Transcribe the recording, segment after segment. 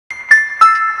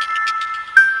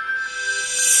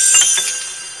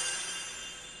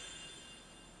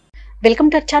Welcome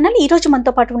to our channel. ఈ రోజు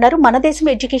మనతో పాటు ఉన్నారు మనదేశం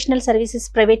educational services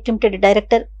private limited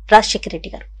director Rajasekhar Reddy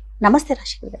గారు. నమస్తే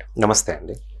రాజశేఖర్ గారు. నమస్తే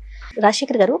అండి.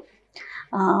 రాజశేఖర్ గారు,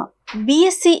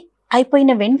 బిఎస్సి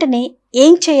అయిపోయిన వెంటనే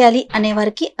ఏం చేయాలి అనే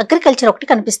వారికి అగ్రికల్చర్ ఒకటి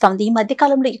కనిపిస్తుంది. ఈ మధ్య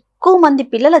కాలంలో ఎక్కువ మంది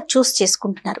పిల్లలు చూస్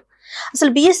చేసుకుంటున్నారు.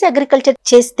 అసలు బిఎస్సి అగ్రికల్చర్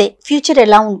చేస్తే ఫ్యూచర్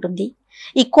ఎలా ఉంటుంది,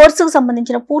 ఈ కోర్సుకు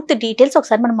సంబంధించిన పూర్తి డీటెయిల్స్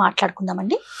ఒకసారి మనం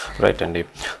మాట్లాడుకుందామండి. రైట్ అండి.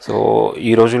 సో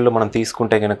ఈ రోజుల్లో మనం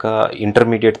తీసుకుంటే కనుక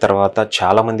ఇంటర్మీడియట్ తర్వాత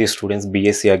చాలా మంది స్టూడెంట్స్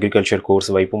బిఎస్సి అగ్రికల్చర్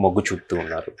కోర్సు వైపు మొగ్గు చూపుతూ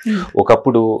ఉన్నారు.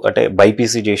 ఒకప్పుడు అంటే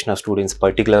బైపీసీ చేసిన స్టూడెంట్స్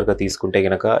పర్టికులర్గా తీసుకుంటే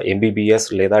కనుక ఎంబీబీఎస్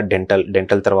లేదా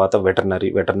డెంటల్ తర్వాత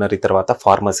వెటర్నరీ తర్వాత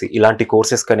ఫార్మసీ ఇలాంటి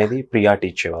కోర్సెస్ అనేది ప్రియారిటీ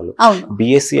ఇచ్చేవాళ్ళు.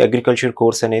 బిఎస్సి అగ్రికల్చర్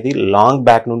కోర్స్ అనేది లాంగ్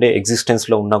బ్యాక్ నుండే ఎగ్జిస్టెన్స్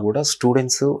లో ఉన్నా కూడా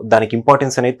స్టూడెంట్స్ దానికి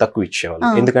ఇంపార్టెన్స్ అనేది తక్కువ ఇచ్చేవాళ్ళు.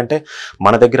 ఎందుకంటే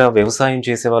మన దగ్గర వ్యవసాయం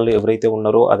చేసే వాళ్ళు ఎవరైతే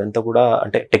ఉన్నారో అదంతా కూడా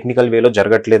అంటే టెక్నికల్ వేలో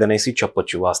జరగట్లేదు అనేసి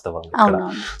చెప్పొచ్చు వాస్తవంగా ఇక్కడ.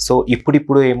 సో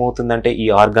ఇప్పుడు ఏమవుతుందంటే ఈ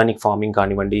ఆర్గానిక్ ఫార్మింగ్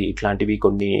కానివ్వండి, ఇట్లాంటివి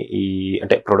కొన్ని ఈ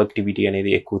అంటే ప్రొడక్టివిటీ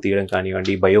అనేది ఎక్కువ తీయడం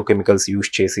కానివ్వండి, బయోకెమికల్స్ యూజ్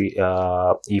చేసి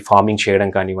ఈ ఫార్మింగ్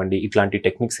చేయడం కానివ్వండి, ఇట్లాంటి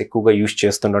టెక్నిక్స్ ఎక్కువగా యూజ్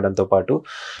చేస్తుండడంతో పాటు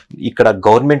ఇక్కడ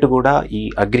గవర్నమెంట్ కూడా ఈ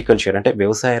అగ్రికల్చర్ అంటే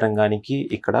వ్యవసాయ రంగానికి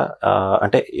ఇక్కడ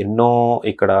అంటే ఎన్నో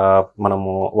ఇక్కడ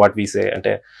మనము వాట్ వి సే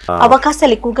అంటే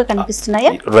అవకాశాలు ఎక్కువగా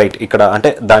కనిపిస్తున్నాయి. రైట్. ఇక్కడ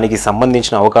అంటే దానికి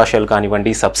సంబంధించిన అవకాశాలు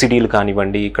కానివ్వండి, సబ్సిడీలు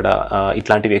కానివ్వండి, ఇక్కడ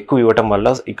ఇట్లాంటివి ఎక్కువ ఇవ్వటం వల్ల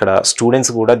ఇక్కడ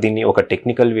స్టూడెంట్స్ కూడా దీన్ని ఒక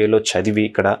టెక్నికల్ వేలో చదివి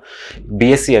ఇక్కడ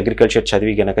బిఎస్సి అగ్రికల్చర్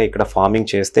చదివి గనక ఇక్కడ ఫార్మింగ్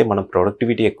చేస్తే మనం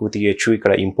ప్రొడక్టివిటీ ఎక్కువ తీయచ్చు.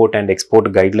 ఇక్కడ import and export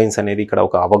guide lines అనేది ఇక్కడ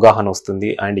ఒక అవగాహన వస్తుంది.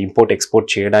 అండ్ ఇంపోర్ట్ ఎక్స్పోర్ట్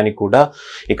చేయడానికి కూడా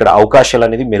ఇక్కడ అవకాశాలు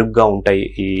అనేది మెరుగ్గా ఉంటాయి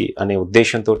ఈ అనే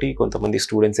ఉద్దేశంతో కొంతమంది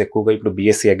స్టూడెంట్స్ ఎక్కువగా ఇప్పుడు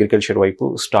బిఎస్సి అగ్రికల్చర్ వైపు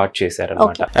స్టార్ట్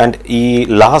చేశారనమాట. అండ్ ఈ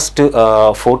లాస్ట్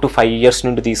 4 to 5 years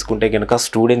నుండి తీసుకుంటే కనుక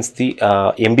స్టూడెంట్స్ ది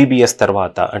ఎంబీబీఎస్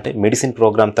తర్వాత అంటే మెడిసిన్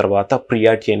ప్రోగ్రామ్ తర్వాత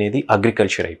ప్రియారిటీ అనేది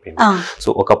అగ్రికల్చర్ అయిపోయింది. సో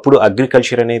ఒకప్పుడు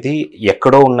అగ్రికల్చర్ అనేది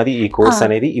ఎక్కడో ఉన్నది ఈ కోర్స్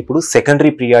అనేది ఇప్పుడు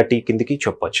సెకండరీ ప్రియారిటీ కిందకి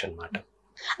చెప్పొచ్చు అనమాట.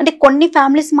 అంటే కొన్ని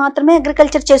ఫ్యామిలీస్ మాత్రమే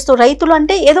అగ్రికల్చర్ చేస్తూ, రైతులు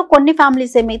అంటే ఏదో కొన్ని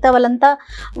ఫ్యామిలీస్, మిగతా వాళ్ళంతా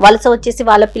వలస వచ్చేసి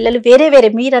వాళ్ళ పిల్లలు వేరే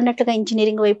మీరు అన్నట్లుగా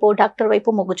ఇంజనీరింగ్ వైపు డాక్టర్ వైపు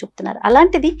మొగ్గు చూపుతున్నారు.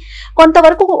 అలాంటిది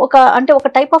కొంతవరకు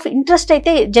ఒక టైప్ ఆఫ్ ఇంట్రెస్ట్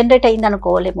అయితే జనరేట్ అయింది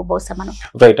అనుకోలేము బహుశా మనం.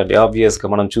 రైట్ అండి. ఆబ్వియస్ గా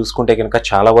మనం చూసుకుంటే కనుక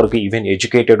చాలా వరకు ఈవెన్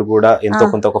ఎడ్యుకేటెడ్ కూడా ఎంతో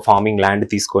కొంత ఒక ఫార్మింగ్ ల్యాండ్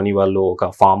తీసుకొని వాళ్ళు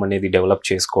ఒక ఫార్మ్ అనేది డెవలప్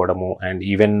చేసుకోవడము. అండ్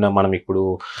ఈవెన్ మనం ఇప్పుడు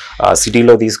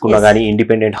సిటీలో తీసుకున్నా కానీ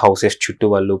ఇండిపెండెంట్ హౌసెస్ చుట్టూ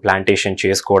వాళ్ళు ప్లాంటేషన్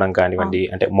చేసుకోవడం కానివ్వండి,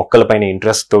 అంటే మొక్కల పైన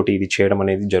ఇంట్రెస్ట్ తోటి ఇది చేయడం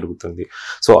అనేది జరుగుతుంది.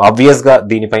 సో ఆబ్వియస్ గా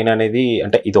దీనిపైన అనేది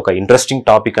అంటే ఇది ఒక ఇంట్రెస్టింగ్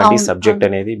టాపిక్ అండి సబ్జెక్ట్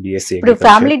అనేది బిఎస్సి.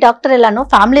 ఫ్యామిలీ డాక్టర్ ఎలానో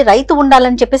ఫ్యామిలీ రైతు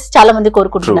ఉండాలని చెప్పేసి చాలా మంది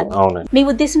కోరుకుంటున్నారు. అవునండి. మీ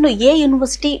ఉద్దేశంలో ఏ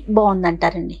యూనివర్సిటీ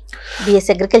బాగుందంటారండి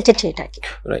బిఎస్సి అగ్రికల్చర్ చేయడానికి?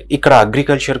 ఇక్కడ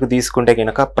అగ్రికల్చర్ కు తీసుకుంటే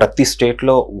కనుక ప్రతి స్టేట్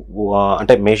లో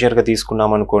అంటే మేజర్ గా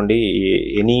తీసుకున్నాం అనుకోండి,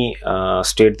 ఎనీ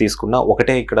స్టేట్ తీసుకున్నా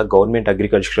ఒకటే ఇక్కడ గవర్నమెంట్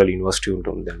అగ్రికల్చరల్ యూనివర్సిటీ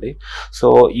ఉంటుందండి. సో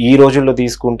ఈ రోజుల్లో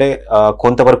తీసుకుంటే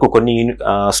కొంతవరకు కొన్ని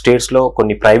స్టేట్స్ లో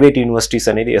కొన్ని ప్రైవేట్ యూనివర్సిటీస్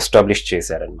అనేది ఎస్టాబ్లిష్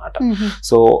చేశారనమాట.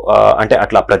 సో అంటే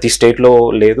అట్లా ప్రతి స్టేట్ లో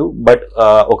లేదు, బట్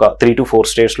ఒక 3 to 4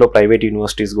 స్టేట్స్ లో ప్రైవేట్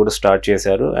యూనివర్సిటీస్ కూడా స్టార్ట్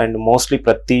చేశారు. అండ్ మోస్ట్లీ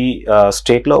ప్రతి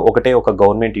స్టేట్ లో ఒకటే ఒక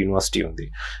గవర్నమెంట్ యూనివర్సిటీ ఉంది.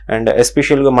 అండ్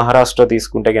ఎస్పెషల్ గా మహారాష్ట్ర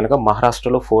తీసుకుంటే కనుక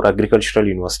మహారాష్ట్రలో 4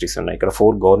 అగ్రికల్చరల్ యూనివర్సిటీస్ ఉన్నాయి. ఇక్కడ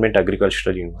 4 గవర్నమెంట్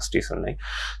అగ్రికల్చరల్ యూనివర్సిటీస్ ఉన్నాయి.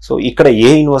 సో ఇక్కడ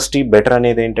ఏ యూనివర్సిటీ బెటర్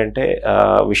అనేది ఏంటంటే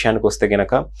విషయానికి వస్తే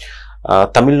కనుక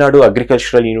తమిళనాడు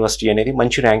అగ్రికల్చరల్ యూనివర్సిటీ అనేది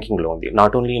మంచి ర్యాంకింగ్ లో ఉంది.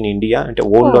 నాట్ ఓన్లీ ఇన్ ఇండియా, అంటే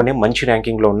వరల్డ్ లోనే మంచి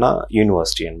ర్యాంకింగ్ లో ఉన్న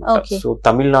యూనివర్సిటీ అనమాట. సో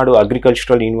తమిళనాడు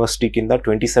అగ్రికల్చరల్ యూనివర్సిటీ కింద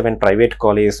 27 ప్రైవేట్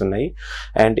కాలేజెస్ ఉన్నాయి.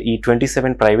 అండ్ ఈ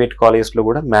 27 ప్రైవేట్ కాలేజెస్ లో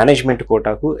కూడా మేనేజ్మెంట్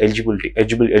కోటాకు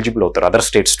ఎలిజిబుల్ అవుతారు అదర్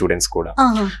స్టేట్ స్టూడెంట్స్ కూడా.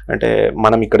 అంటే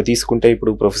మనం ఇక్కడ తీసుకుంటే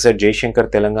ఇప్పుడు professor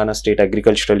Jayashankar Telangana state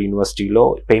agricultural యూనివర్సిటీలో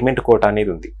పేమెంట్ కోటా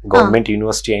అనేది ఉంది. గవర్నమెంట్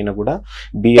యూనివర్సిటీ అయినా కూడా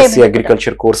బిఎస్సి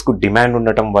అగ్రికల్చర్ కోర్స్ కు డిమాండ్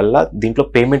ఉండటం వల్ల దీంట్లో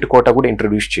పేమెంట్ కోటా కూడా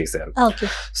ఇంట్రొడ్యూస్ చేశారు.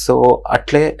 సో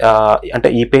అట్లే అంటే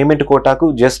ఈ పేమెంట్ కోటాకు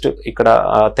జస్ట్ ఇక్కడ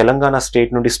తెలంగాణ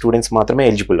స్టేట్ నుండి స్టూడెంట్స్ మాత్రమే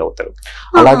ఎలిజిబుల్ అవుతారు.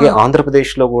 అలాగే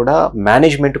ఆంధ్రప్రదేశ్ లో కూడా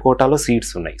మేనేజ్మెంట్ కోటాలో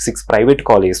సీట్స్ ఉన్నాయి. 6 ప్రైవేట్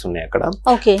కాలేజెస్ ఉన్నాయి అక్కడ.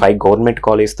 5 గవర్నమెంట్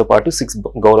కాలేజ్ తో పాటు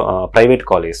 6 ప్రైవేట్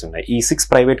కాలేజెస్ ఉన్నాయి. ఈ 6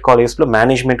 ప్రైవేట్ కాలేజెస్ లో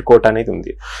మేనేజ్మెంట్ కోటా అనేది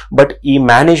ఉంది. బట్ ఈ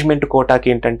మేనేజ్మెంట్ కోటాకి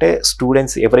ఏంటంటే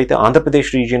స్టూడెంట్స్ ఎవరైతే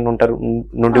ఆంధ్రప్రదేశ్ రీజియన్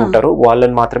నుండి ఉంటారో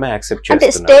వాళ్ళని మాత్రమే యాక్సెప్ట్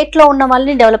చేస్తున్నారు. స్టేట్ లో ఉన్న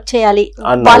వాళ్ళని డెవలప్ చేయాలి,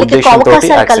 వాళ్ళకి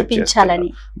అవకాశాలు కల్పించాలని.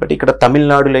 బట్ ఇక్కడ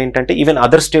తమిళనాడులో ఏంటంటే ఈవెన్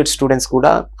అదర్ స్టేట్ స్టూడెంట్స్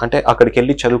కూడా అంటే అక్కడికి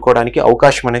వెళ్ళి చదువుకోవడానికి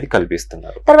అవకాశం అనేది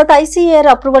కల్పిస్తున్నారు. తర్వాత ఐసీఆర్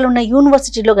అప్రూవల్ ఉన్న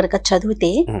యూనివర్సిటీలో కనుక చదివితే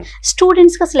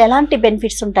స్టూడెంట్స్ కి అసలు ఎలాంటి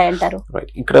బెనిఫిట్స్ ఉంటాయంటారు?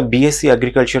 ఇక్కడ బిఎస్సి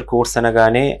అగ్రికల్చర్ కోర్స్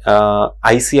అనగానే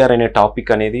ఐసీఆర్ అనే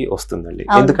టాపిక్ అనేది వస్తుందండి.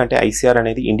 ఎందుకంటే ఐసీఆర్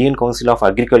అనేది Indian council of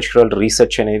agricultural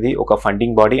research అనేది ఒక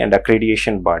funding body and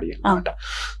accreditation body అనమాట.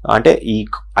 అంటే ఈ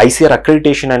ఐసీఆర్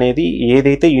అక్రిడిటేషన్ అనేది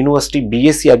ఏదైతే university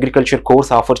BSc agriculture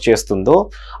course offer చేస్తుందో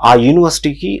ఆ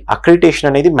యూనివర్సిటీకి అక్రిడిటేషన్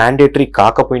అనేది మ్యాండేటరీ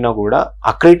కాకపోయినా కూడా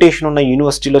అక్రిడిటేషన్ ఉన్న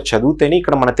యూనివర్సిటీలో చదివితేనే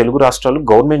ఇక్కడ మన తెలుగు రాష్ట్రాలు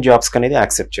గవర్నమెంట్ జాబ్స్ అనేది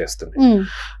యాక్సెప్ట్ చేస్తుంది.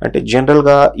 అంటే జనరల్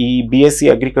గా ఈ BSc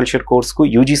అగ్రికల్చర్ కోర్స్ కు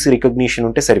UGC రికగ్నిషన్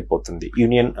ఉంటే సరిపోతుంది,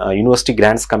 యూనివర్సిటీ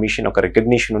గ్రాంట్స్ కమిషన్ ఒక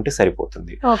రికగ్నిషన్ ఉంటే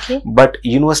సరిపోతుంది. But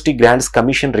university grants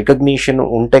commission recognition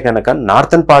ఉంటే కనుక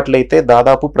నార్థన్ పార్ట్ లో అయితే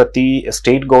దాదాపు ప్రతి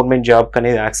స్టేట్ గవర్నమెంట్ జాబ్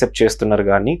అనేది యాక్సెప్ట్ చేస్తున్నారు,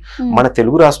 కానీ మన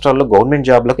తెలుగు రాష్ట్రాల్లో గవర్నమెంట్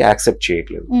జాబ్లకు యాక్సెప్ట్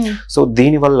చేయట్లేదు. సో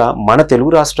దీనివల్ల మన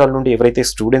తెలుగు రాష్ట్రాల నుండి ఎవరైతే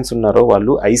స్టూడెంట్స్ ఉన్నారో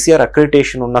వాళ్ళు ICAR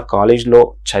అక్రిడిటేషన్ ఉన్న కాలేజ్ లో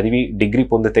చదివి డిగ్రీ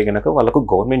పొందితే గనక వాళ్ళకు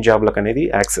గవర్నమెంట్ జాబ్లకు అనేది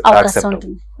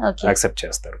యాక్సెప్ట్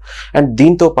చేస్తారు. అండ్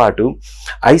దీంతో పాటు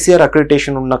ICAR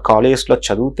అక్రిడిటేషన్ ఉన్న కాలేజ్ లో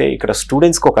చదివితే ఇక్కడ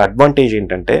స్టూడెంట్స్ కి ఒక అడ్వాంటేజ్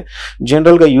ఏంటంటే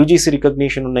జనరల్ గా UGC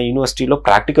రికగ్నిషన్ ఉన్న యూనివర్సిటీలో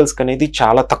ప్రాక్టికల్స్ అనేది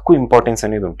చాలా తక్కువ ఇంపార్టెన్స్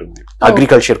అనేది ఉంటుంది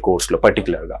అగ్రికల్చర్ కోర్స్ లో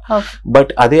పర్టికులర్ గా.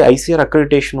 బట్ అదే ICAR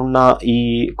అక్రిడిటేషన్ ఉన్న ఈ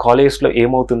కాలేజ్ లో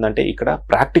ఏమవుతుందంటే ఇక్కడ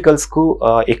ప్రాక్టికల్స్ కు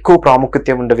ఎక్కువ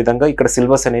ప్రాముఖ్యత ఉండే విధంగా ఇక్కడ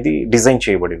సిలబస్ అనేది డిజైన్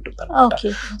చేయబడి ఉంటుంది అన్నమాట.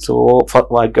 సో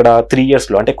ఇక్కడ 3 years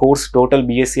లో అంటే course total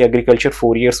BSc agriculture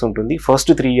 4 years ఉంటుంది.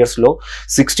 ఫస్ట్ 3 years లో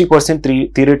 60%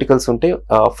 థియరిటికల్స్ ఉంటాయి,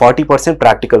 40%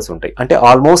 ప్రాక్టికల్స్ ఉంటాయి. అంటే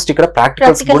ఆల్మోస్ట్ ఇక్కడ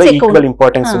ప్రాక్టికల్స్ కూడా ఈక్వల్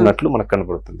ఇంపార్టెన్స్ ఉన్నట్లు మనకు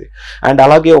కనబడుతుంది. అండ్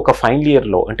అలాగే ఒక ఫైనల్ ఇయర్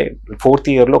లో అంటే 4th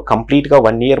year లో కంప్లీట్ గా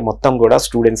 1 year మొత్తం కూడా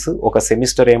స్టూడెంట్స్ ఒక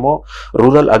సెమిస్టర్ ఏమో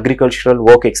రూరల్ అగ్రికల్చరల్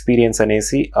వర్క్ ఎక్స్పీరియన్స్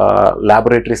అనేసి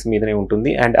లాబొరేటరీస్ మీదనే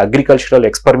ఉంటుంది, అండ్ అగ్రికల్చరల్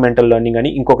ఎక్స్పెరిమెంటల్ లెర్నింగ్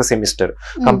అని ఇంకొక సెమిస్టర్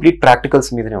కంప్లీట్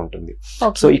ప్రాక్టికల్స్ మీదనే ఉంటుంది.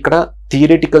 సో ఇక్కడ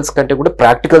థియరిటికల్స్ కంటే కూడా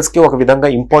ప్రాక్టికల్స్ కి ఒక విధంగా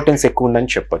ఇంపార్టెన్స్ ఎక్కువ ఉందని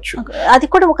చెప్పొచ్చు. అది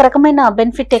కూడా ఒక రకమైన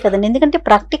బెనిఫిటే కదండి, ఎందుకంటే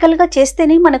ప్రాక్టికల్ గా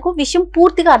చేస్తేనే మనకు విషయం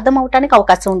పూర్తిగా అర్థం అవడానికి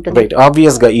అవకాశం ఉంటుంది. రైట్,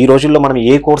 ఆబ్వియస్ గా ఈ రోజుల్లో మనం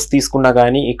ఏ కోర్స్ తీసుకున్నా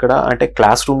గానీ ఇక్కడ అంటే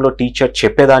క్లాస్ రూమ్ లో టీచర్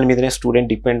చెప్పే దాని మీదనే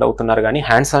స్టూడెంట్ డిపెండ్ అవుతున్నారు, కానీ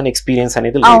హ్యాండ్స్ ఆన్ ఎక్స్పీరియన్స్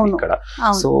అనేది లేదు ఇక్కడ.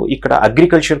 సో ఇక్కడ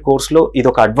అగ్రికల్చర్ కోర్స్ లో ఇది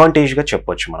ఒక అడ్వాంటేజ్ గా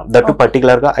చెప్పొచ్చు మనం, దట్టు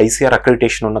పర్టికులర్ గా ICAR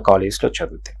అక్రిడిటేషన్ ఉన్న కాలేజ్ లో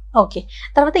చదివితే. ఓకే,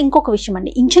 తర్వాత ఇంకొక విషయం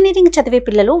అండి, ఇంజనీరింగ్ చదివే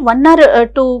పిల్లలు 1 or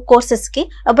 2 కోర్సెస్ కి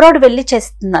అబ్రాడ్ వెళ్ళి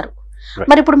చేస్తున్నారు.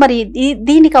 మరి ఇప్పుడు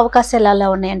దీనికి అవకాశాలు ఎలా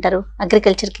ఉన్నాయంటారు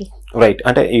అగ్రికల్చర్ కి? రైట్,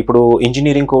 అంటే ఇప్పుడు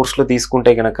ఇంజనీరింగ్ కోర్స్ లో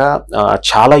తీసుకుంటే గనక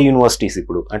చాలా యూనివర్సిటీస్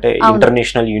ఇప్పుడు అంటే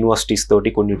ఇంటర్నేషనల్ యూనివర్సిటీస్ తోటి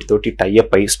కొన్నిటితోటి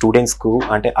టైఅప్ అయ్యి స్టూడెంట్స్ కు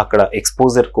అంటే అక్కడ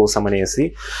ఎక్స్పోజర్ కోసం అనేసి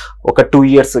ఒక 2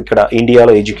 years ఇక్కడ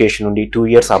ఇండియాలో ఎడ్యుకేషన్ ఉండి 2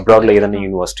 years అబ్రాడ్ లో ఏదైనా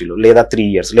యూనివర్సిటీలో, లేదా 3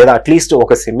 years లేదా అట్లీస్ట్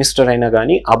ఒక సెమిస్టర్ అయినా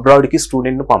కానీ అబ్రాడ్ కి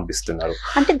స్టూడెంట్ ను పంపిస్తున్నారు.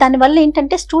 అంటే దాని వల్ల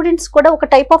ఏంటంటే స్టూడెంట్స్ కూడా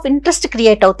ఒక టైప్ ఆఫ్ ఇంట్రెస్ట్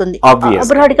క్రియేట్ అవుతుంది,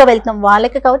 అబ్రాడ్ గా వెళ్తాం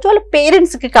వాళ్ళకి కావచ్చు వాళ్ళ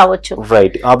పేరెంట్స్ కి కావచ్చు.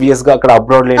 రైట్, ఆబ్వియస్ గా అక్కడ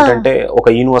అబ్రాడ్ లో ఏంటంటే ఒక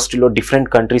యూనివర్సిటీలో డిఫరెంట్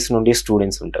కంట్రీస్ నుండి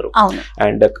స్టూడెంట్స్ ఉంటారు,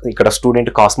 అండ్ ఇక్కడ స్టూడెంట్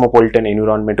కాస్మోపాలిటన్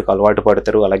ఎన్విరాన్మెంట్ కు అలవాటు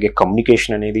పడతారు, అలాగే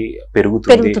కమ్యూనికేషన్ అనేది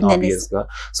పెరుగుతుంది ఆబ్వియస్ గా.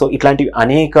 సో ఇట్లాంటి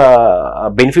అనేక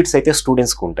బెనిఫిట్స్ అయితే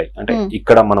స్టూడెంట్స్ కు ఉంటాయి. అంటే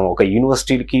ఇక్కడ మనం ఒక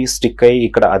యూనివర్సిటీకి స్టిక్ అయ్యి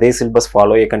ఇక్కడ అదే సిలబస్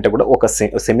ఫాలో అయ్యే కంటే కూడా ఒక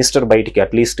సెమిస్టర్ బయటికి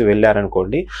అట్లీస్ట్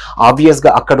వెళ్ళారనుకోండి, ఆబ్వియస్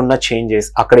గా అక్కడ ఉన్న చేంజెస్,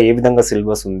 అక్కడ ఏ విధంగా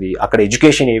సిలబస్ ఉంది, అక్కడ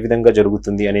ఎడ్యుకేషన్ ఏ విధంగా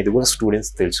జరుగుతుంది అనేది కూడా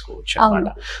స్టూడెంట్స్ తెలుసుకోవచ్చు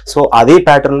అన్నమాట. సో అదే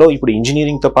ప్యాటర్న్ లో ఇప్పుడు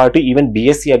ఇంజనీరింగ్ తో పాటు ఈవెన్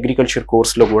BSc అగ్రికల్చర్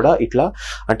కోర్స్ లో కూడా ఇట్లా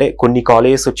అంటే కొన్ని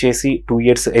కాలేజెస్ వచ్చేసి 2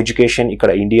 years ఎడ్యుకేషన్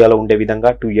ఇక్కడ ఇండియాలో ఉండే విధంగా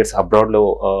 2 years అబ్రాడ్ లో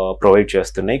ప్రొవైడ్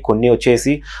చేస్తున్నాయి. కొన్ని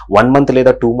వచ్చేసి 1 month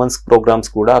లేదా 2 months ప్రోగ్రామ్స్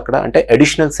కూడా అక్కడ అంటే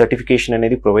అడిషనల్ సర్టిఫికేషన్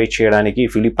అనేది ప్రొవైడ్ చేయడానికి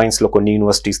ఫిలిప్పైన్స్ లో కొన్ని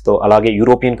యూనివర్సిటీస్ తో, అలాగే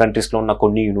యూరోపియన్ కంట్రీస్ లో ఉన్న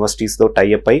కొన్ని యూనివర్సిటీస్ తో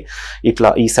టైఅప్ అయి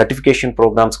ఇట్లా ఈ సర్టిఫికేషన్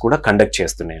ప్రోగ్రామ్స్ కూడా కండక్ట్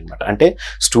చేస్తున్నాయి అనమాట. అంటే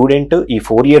స్టూడెంట్ ఈ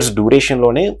 4 years డ్యూరేషన్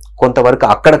లోనే కొంతవరకు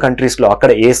అక్కడ కంట్రీస్ లో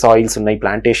అక్కడ ఏ సాయిల్స్ ఉన్నాయి,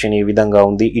 ప్లాంటేషన్ ఏ విధంగా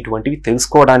ఉంది, ఇటువంటివి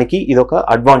తెలుసుకోవడానికి ఇది ఒక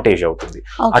అడ్వాంటేజ్ అవుతుంది.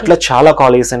 అట్లా చాలా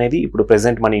కాలేజెస్ అనేది ఇప్పుడు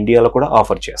ప్రెసెంట్ మన ఇండియాలో కూడా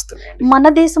ఆఫర్ చేస్తున్నాయి. మన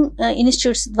దేశం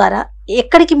ఇన్స్టిట్యూట్స్ ద్వారా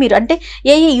ఎక్కడికి మీరు అంటే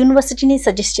ఏ యూనివర్సిటీని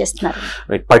సజెస్ట్ చేస్తున్నారు?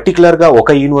 పర్టికులర్ గా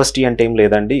ఒక యూనివర్సిటీ అంటే ఏం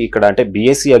లేదండి, ఇక్కడ అంటే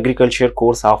BSc అగ్రికల్చర్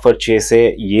కోర్స్ ఆఫర్ చేసే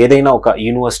ఏదైనా ఒక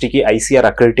యూనివర్సిటీకి ICAR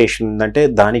అక్రిడిటేషన్ ఉందంటే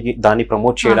దాన్ని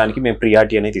ప్రమోట్ చేయడానికి మేము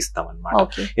ప్రియారిటీ అనేది ఇస్తాం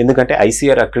అనమాట. ఎందుకంటే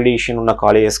ICAR అక్రిడిటేషన్ ఉన్న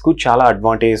కాలేజెస్ కు చాలా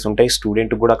అడ్వాంటేజెస్ ఉంటాయి,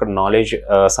 స్టూడెంట్ కూడా అక్కడ నాలెడ్జ్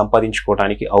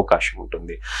సంపాదించుకోవడానికి అవకాశం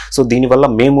ఉంటుంది. సో దీనివల్ల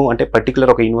మేము అంటే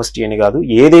పర్టికులర్ ఒక యూనివర్సిటీ అని కాదు,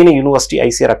 ఏదైనా యూనివర్సిటీ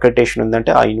ICAR అక్రిడిటేషన్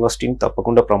ఉందంటే ఆ యూనివర్సిటీని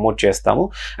తప్పకుండా ప్రమోట్ చేస్తాము.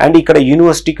 అండ్ ఇక్కడ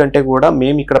యూనివర్సిటీ కంటే కూడా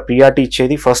మేము ఇక్కడ ప్రియారిటీ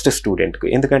ఇచ్చేది ఫస్ట్ స్టూడెంట్ కు,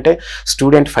 ఎందుకంటే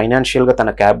స్టూడెంట్ ఫైనాన్షియల్ గా తన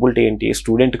క్యాపబిలిటీ ఏంటి,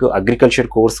 స్టూడెంట్ కు అగ్రికల్చర్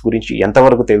కోర్స్ గురించి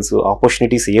ఎంతవరకు తెలుసు,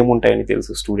 ఆపర్చునిటీస్ ఏముంటాయని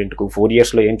తెలుసు, స్టూడెంట్ కు 4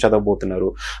 years లో ఏం చదవబోతున్నారు.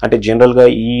 అంటే జనరల్ గా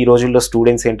ఈ రోజుల్లో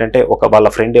స్టూడెంట్స్ ఏంటంటే ఒక వాళ్ళ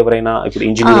ఫ్రెండ్ ఎవరైనా ఇప్పుడు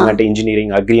ఇంజనీరింగ్ అంటే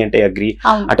ఇంజనీరింగ్, అగ్రి అంటే అగ్రి,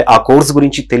 అంటే ఆ కోర్స్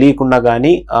గురించి తెలియకుండా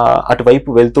గానీ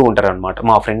అటువైపు వెళ్తూ ఉంటారు అనమాట.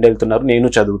 మా ఫ్రెండ్ వెళ్తున్నారు నేను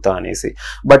చదువుతా అనేసి.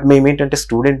 బట్ మేమేంటంటే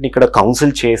స్టూడెంట్ ని ఇక్కడ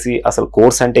కౌన్సిల్ చేసి అసలు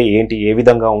కోర్స్ అంటే ఏంటి, ఏ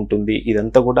విధంగా ఉంటుంది,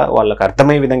 ఇదంతా కూడా వాళ్ళకి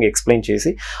అర్థమయ్యే విధంగా ఎక్స్ప్లెయిన్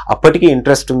చేసి అప్పటికి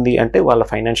ఇంట్రెస్ట్ ఉంది అంటే వాళ్ళ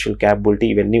ఫైనాన్షియల్ క్యాపబిలిటీ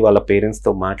ఇవన్నీ వాళ్ళ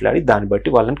పేరెంట్స్తో మాట్లాడి దాన్ని బట్టి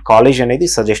వాళ్ళని కాలేజ్ అనేది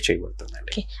సజెస్ట్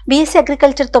చేయబడుతుందండి. బీఎస్సీ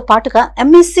అగ్రికల్చర్తో పాటుగా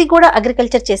ఎంఎస్సీ కూడా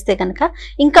అగ్రికల్చర్ చేస్తే కనుక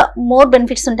ఇంకా మోర్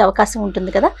బెనిఫిట్స్ ఉండే అవకాశం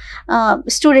ఉంటుంది కదా,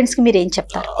 స్టూడెంట్స్కి మీరు ఏం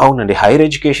చెప్తారు? అవునండి, హైయర్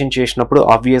ఎడ్యుకేషన్ చేసినప్పుడు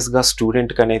ఆబ్వియస్గా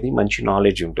స్టూడెంట్కి అనేది మంచి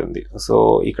నాలెడ్జ్ ఉంటుంది. సో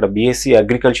ఇక్కడ బీఎస్సీ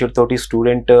అగ్రికల్చర్ తోటి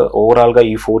స్టూడెంట్ ఓవరాల్గా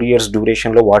ఈ 4 years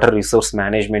డ్యూరేషన్లో వాటర్ రిసోర్స్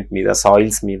మేనేజ్మెంట్ మీద,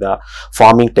 సాయిల్స్ మీద,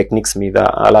 ఫార్మింగ్ టెక్నిక్స్ మీద,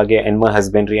 అలాగే Animal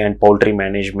husbandry and poultry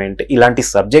management ఇలాంటి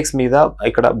సబ్జెక్ట్స్ మీద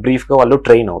ఇక్కడ బ్రీఫ్గా వాళ్ళు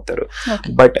ట్రైన్ అవుతారు.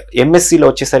 బట్ ఎంఎస్సీలో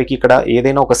వచ్చేసరికి ఇక్కడ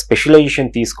ఏదైనా ఒక స్పెషలైజేషన్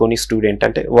తీసుకొని స్టూడెంట్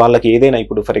అంటే వాళ్ళకి ఏదైనా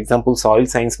ఇప్పుడు ఫర్ ఎగ్జాంపుల్ సాయిల్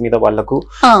సైన్స్ మీద వాళ్ళకు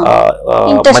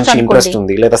మంచి ఇంట్రెస్ట్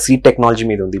ఉంది, లేదా సీడ్ టెక్నాలజీ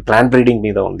మీద ఉంది, ప్లాంట్ బ్రీడింగ్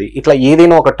మీద ఉంది, ఇట్లా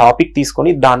ఏదైనా ఒక టాపిక్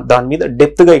తీసుకొని దాని మీద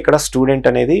డెప్త్ గా ఇక్కడ స్టూడెంట్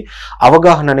అనేది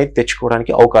అవగాహన అనేది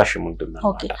తెచ్చుకోవడానికి అవకాశం ఉంటుంది.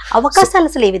 అవకాశాలు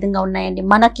అసలు ఏ విధంగా ఉన్నాయండి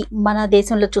మన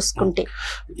దేశంలో చూసుకుంటే?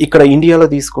 ఇక్కడ ఇండియాలో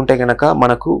తీసుకుంటే గనక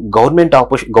మనకు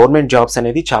గవర్నమెంట్ జాబ్స్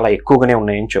అనేది చాలా ఎక్కువగానే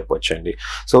ఉన్నాయని చెప్పొచ్చు అండి.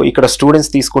 సో ఇక్కడ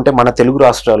స్టూడెంట్స్ తీసుకుంటే మన తెలుగు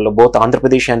రాష్ట్రాల్లో బోత్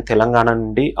ఆంధ్రప్రదేశ్ అండ్ తెలంగాణ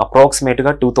నుండి అప్రాక్సిమేట్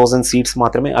గా 2000 సీట్స్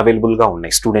మాత్రమే అవైలబుల్ గా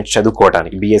ఉన్నాయి స్టూడెంట్స్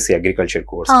చదువుకోవడానికి BSc agriculture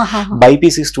course.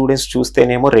 BiPC students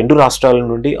చూస్తేనేమో 2 రాష్ట్రాల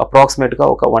నుండి అప్రాక్సిమేట్ గా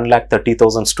ఒక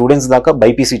 1,30,000 స్టూడెంట్స్ దాకా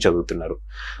బైపీసీ చదువుతున్నారు.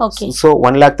 సో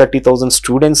 1,30,000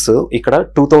 స్టూడెంట్స్ ఇక్కడ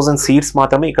 2000 సీట్స్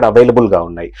మాత్రమే ఇక్కడ అవైలబుల్ గా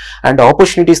ఉన్నాయి. అండ్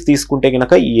ఆపర్చునిటీస్ తీసుకుంటే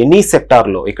గనక ఎనీ సెక్టార్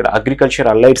లో ఇక్కడ అగ్రికల్చర్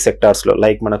అలైడ్ సెక్టార్స్ లో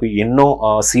లైక్ మనకు ఎన్నో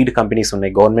సీడ్ కంపెనీస్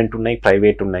ఉన్నాయి, గవర్నమెంట్ ఉన్నాయి,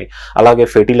 ప్రైవేట్ ఉన్నాయి, అలాగే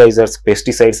ఫెర్టిలైజర్స్,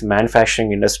 పెస్టిసైడ్స్,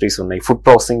 మ్యానుఫ్యాక్చరింగ్ ఇండస్ట్రీస్ ఉన్నాయి, ఫుడ్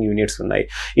ప్రాసెసింగ్ యూనిట్స్ ఉన్నాయి,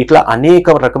 ఇట్లా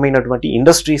అనేక రకమైనటువంటి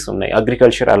ఇండస్ట్రీస్ ఉన్నాయి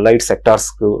అగ్రికల్చర్ అలైడ్ సెక్టార్స్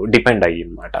కు డిపెండ్ అయ్యి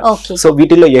అనమాట. సో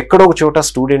వీటిలో ఎక్కడో ఒక చోట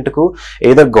స్టూడెంట్ కు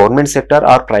ఏదో government sector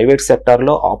or private sector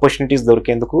లో ఆపర్చునిటీస్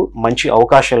దొరికేందుకు మంచి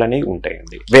అవకాశాలు అనేవి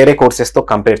ఉంటాయండి వేరే కోర్సెస్ తో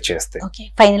కంపేర్ చేస్తే.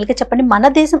 ఫైనల్ గా చెప్పండి, మన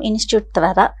దేశం ఇన్స్టిట్యూట్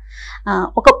ద్వారా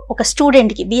ఒక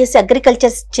స్టూడెంట్ కి బీఎస్సీ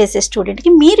అగ్రికల్చర్ చేసే స్టూడెంట్ కి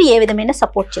మీరు ఏ విధమైన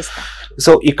సపోర్ట్ చేస్తారు?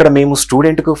 సో ఇక్కడ మేము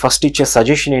స్టూడెంట్ కు ఫస్ట్ ఇచ్చే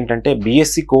సజెషన్ ఏంటంటే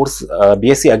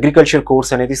బీఎస్సీ అగ్రికల్చర్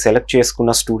కోర్స్ అనేది సెలెక్ట్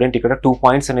చేసుకున్న స్టూడెంట్ ఇక్కడ 2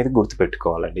 points అనేది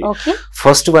గుర్తుపెట్టుకోవాలండి.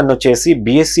 ఫస్ట్ వన్ వచ్చేసి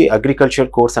బీఎస్సీ అగ్రికల్చర్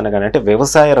కోర్స్ అనగానే అంటే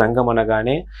వ్యవసాయ రంగం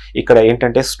అనగానే ఇక్కడ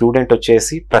ఏంటంటే స్టూడెంట్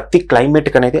వచ్చేసి ప్రతి క్లైమేట్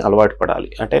కి అనేది అలవాటు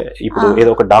పడాలి. అంటే ఇప్పుడు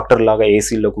ఏదో ఒక డాక్టర్ లాగా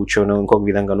ఏసీలో కూర్చోను ఇంకొక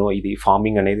విధంగానో ఇది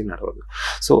ఫార్మింగ్ అనేది నడవదు.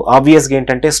 సో ఆబ్వియస్ గా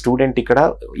ఏంటంటే స్టూడెంట్ ఇక్కడ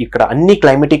అన్ని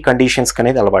క్లైమేటిక్ కండిషన్స్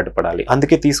అనేది అలవాటు పడాలి.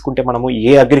 అందుకే తీసుకుంటే మనము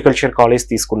ఏ అగ్రికల్చర్ కాలేజ్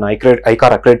తీసుకున్న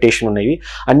ఐకార్ అక్రెడిటేషన్ ఉన్నాయి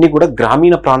అన్ని కూడా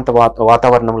గ్రామీణ ప్రాంత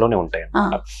వాతావరణంలోనే ఉంటాయి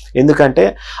అన్నమాట. ఎందుకంటే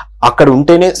అక్కడ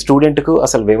ఉంటేనే స్టూడెంట్ కు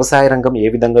అసలు వ్యవసాయ రంగం ఏ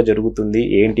విధంగా జరుగుతుంది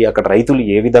ఏంటి, అక్కడ రైతులు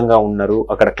ఏ విధంగా ఉన్నారు,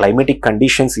 అక్కడ క్లైమేటిక్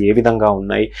కండిషన్స్ ఏ విధంగా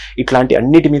ఉన్నాయి, ఇట్లాంటి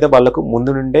అన్నిటి మీద వాళ్ళకు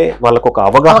ముందు నుండే వాళ్ళకు ఒక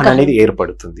అవగాహన అనేది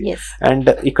ఏర్పడుతుంది. అండ్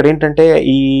ఇక్కడ ఏంటంటే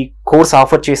ఈ కోర్స్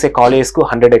ఆఫర్ చేసే కాలేజ్ కు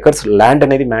 100 acres ల్యాండ్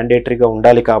అనేది మ్యాండేటరీగా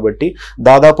ఉండాలి కాబట్టి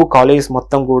దాదాపు కాలేజ్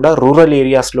మొత్తం కూడా రూరల్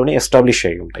ఏరియాస్ లోనే ఎస్టాబ్లిష్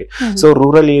అయి ఉంటాయి. సో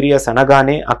రూరల్ ఏరియాస్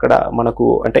అనగానే అక్కడ మనకు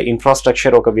అంటే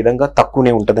ఇన్ఫ్రాస్ట్రక్చర్ ఒక విధంగా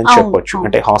తక్కువనే ఉంటుందని చెప్పొచ్చు.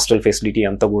 అంటే హాస్టల్ ఫెసిలిటీ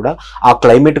అంతా కూడా ఆ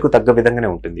క్లైమేట్ కు తగ్గ విధంగానే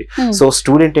ఉంటుంది. సో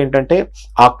స్టూడెంట్ ఏంటంటే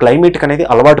ఆ క్లైమేట్ కి అనేది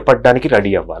అలవాటు పడడానికి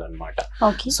రెడీ అవ్వాలన్నమాట.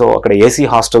 సో అక్కడ ఏసీ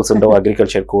హాస్టల్స్ ఉండవు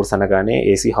అగ్రికల్చర్ కోర్స్ అనగానే,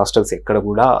 ఏసీ హాస్టల్స్ ఎక్కడ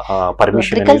కూడా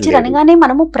పర్మిషన్ అనగానే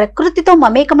మనము ప్రకృతితో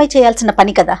మమేకమై చేయాల్సిన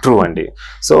పని కదా. ట్రూ అండి.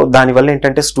 సో దానివల్ల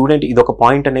ఏంటంటే స్టూడెంట్ ఇది ఒక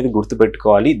పాయింట్ అనేది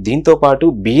గుర్తుపెట్టుకోవాలి. దీంతో పాటు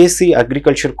బీఎస్సీ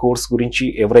అగ్రికల్చర్ కోర్స్ గురించి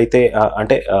ఎవరైతే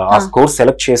అంటే ఆ కోర్స్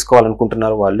సెలెక్ట్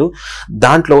చేసుకోవాలనుకుంటున్నారో వాళ్ళు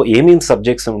దాంట్లో ఏమేమి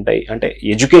సబ్జెక్ట్స్ ఉంటాయి, అంటే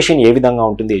ఎడ్యుకేషన్ ఏ విధంగా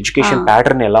ఉంటుంది, ఎడ్యుకేషన్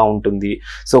ప్యాటర్న్ ఎలా ఉంటుంది,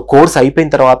 సో కోర్స్ అయిపోయిన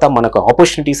తర్వాత మనకు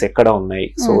ఆపర్చునిటీస్ ఎక్కడ ఉన్నాయి,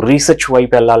 సో రీసెర్చ్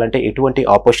వైపు వెళ్ళాలంటే ఎటువంటి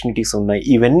ఆపర్చునిటీస్ ఉన్నాయి,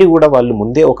 ఇవన్నీ కూడా వాళ్ళు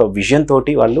ముందే ఒక విజన్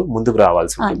తోటి వాళ్ళు ముందుకు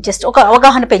రావాల్సి ఉంటుంది. జస్ట్ ఒక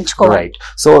అవగాహన పెంచుకోవాలి. రైట్.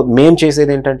 సో మేము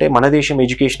చేసేది ఏంటంటే మనదేశం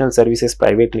ఎడ్యుకేషనల్ సర్వీసెస్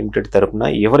ప్రైవేట్ లిమిటెడ్ తరపున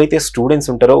ఎవరైతే స్టూడెంట్స్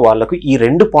ఉంటారో వాళ్ళకు ఈ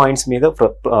 2 points మీద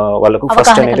వాళ్ళకు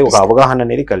ఫస్ట్ అనేది ఒక అవగాహన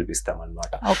అనేది కల్పిస్తాం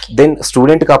అనమాట. దెన్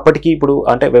స్టూడెంట్ కి అప్పటికి ఇప్పుడు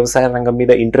అంటే వ్యవసాయ రంగం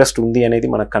మీద ఇంట్రెస్ట్ ఉంది అనేది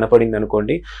మనకు కనపడింది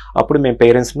అనుకోండి, అప్పుడు మేము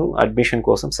పేరెంట్స్ ను అడ్మిషన్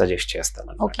కోసం సజెస్ట్ చేస్తాం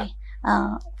అనమాట.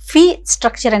 ఫీ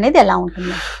స్ట్రక్చర్ అనేది ఎలా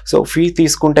ఉంటుంది? సో ఫీ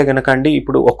తీసుకుంటే గనక అండి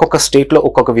ఇప్పుడు ఒక్కొక్క స్టేట్ లో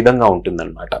ఒక్కొక్క విధంగా ఉంటుంది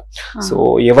అనమాట. సో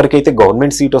ఎవరికైతే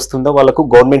గవర్నమెంట్ సీట్ వస్తుందో వాళ్ళకు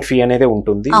గవర్నమెంట్ ఫీ అనేది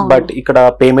ఉంటుంది. బట్ ఇక్కడ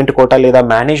పేమెంట్ కోటా లేదా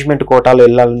మేనేజ్మెంట్ కోటాలో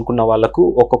వెళ్ళాలనుకున్న వాళ్ళకు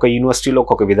ఒక్కొక్క యూనివర్సిటీలో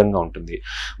ఒక్కొక్క విధంగా ఉంటుంది.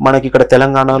 మనకి ఇక్కడ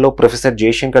తెలంగాణలో professor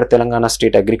Jayashankar Telangana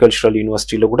state agricultural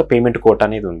యూనివర్సిటీలో కూడా పేమెంట్ కోటా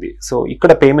అనేది ఉంది. సో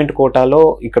ఇక్కడ పేమెంట్ కోటాలో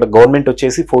ఇక్కడ గవర్నమెంట్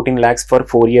వచ్చేసి 14 lakhs for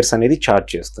 4 years అనేది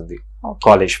ఛార్జ్ చేస్తుంది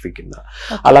కాలేజ్ ఫీ కింద.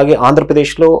 అలాగే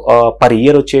ఆంధ్రప్రదేశ్ లో పర్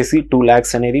ఇయర్ వచ్చేసి 2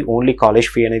 lakhs అనేది ఓన్లీ కాలేజ్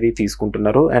ఫీ అనేది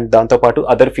తీసుకుంటున్నారు. అండ్ దాంతో పాటు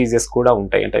అదర్ ఫీజెస్ కూడా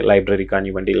ఉంటాయి, అంటే లైబ్రరీ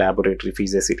కానివ్వండి, ల్యాబొరేటరీ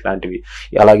ఫీజెస్ ఇట్లాంటివి,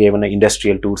 అలాగే ఏమైనా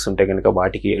ఇండస్ట్రియల్ టూర్స్ ఉంటే కనుక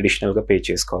వాటికి అడిషనల్ గా పే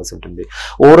చేసుకోవాల్సి ఉంటుంది.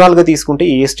 ఓవరాల్ గా తీసుకుంటే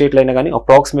ఏ స్టేట్ లో అయినా కానీ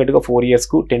అప్రాక్సిమేట్ గా 4 years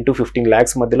కు 10 to 15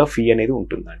 lakhs మధ్యలో ఫీ అనేది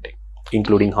ఉంటుందండి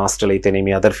ఇంక్లూడింగ్ హాస్టల్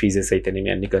అయితేనేమి అదర్ ఫీజెస్ అయితేనేమి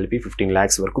అన్ని కలిపి 15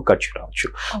 lakhs వరకు ఖర్చు రావచ్చు.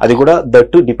 అది కూడా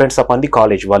that depends upon the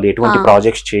college, వాళ్ళు ఎటువంటి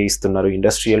ప్రాజెక్ట్స్ చేయిస్తున్నారు,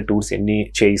 ఇండస్ట్రియల్ టూర్స్ ఎన్ని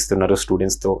చేయిస్తున్నారు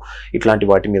స్టూడెంట్స్ తో, ఇట్లాంటి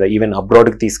వాటి మీద ఈవెన్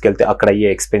అబ్రాడ్ కి తీసుకెళ్తే అక్కడ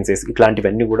అయ్యే ఎక్స్పెన్సెస్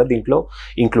ఇట్లాంటివన్నీ కూడా దీంట్లో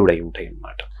ఇంక్లూడ్ అయి ఉంటాయి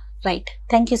అన్నమాట. Right,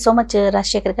 thank you so much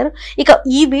Rajasekhar గారు. ఇక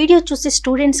ఈ వీడియో చూసి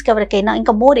స్టూడెంట్స్కి ఎవరికైనా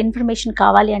ఇంకా మోర్ ఇన్ఫర్మేషన్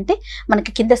కావాలి అంటే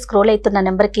మనకి కింద స్క్రోల్ అవుతున్న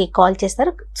నెంబర్కి కాల్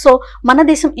చేస్తారు. సో మన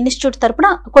దేశం ఇన్స్టిట్యూట్ తరపున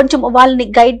కొంచెం వాళ్ళని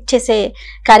గైడ్ చేసే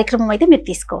కార్యక్రమం అయితే మీరు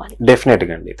తీసుకోవాలి.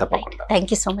 డెఫినెట్గా అండి, తప్పకుండా.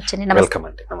 థ్యాంక్ యూ సో మచ్ అండి. వెల్కమ్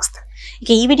అండి, నమస్తే.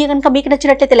 ఇక ఈ వీడియో కనుక మీకు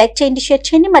నచ్చినట్లయితే లైక్ చేయండి, షేర్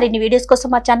చేయండి. మరిన్ని వీడియోస్ కోసం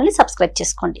మా ఛానల్ని సబ్స్క్రైబ్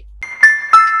చేసుకోండి.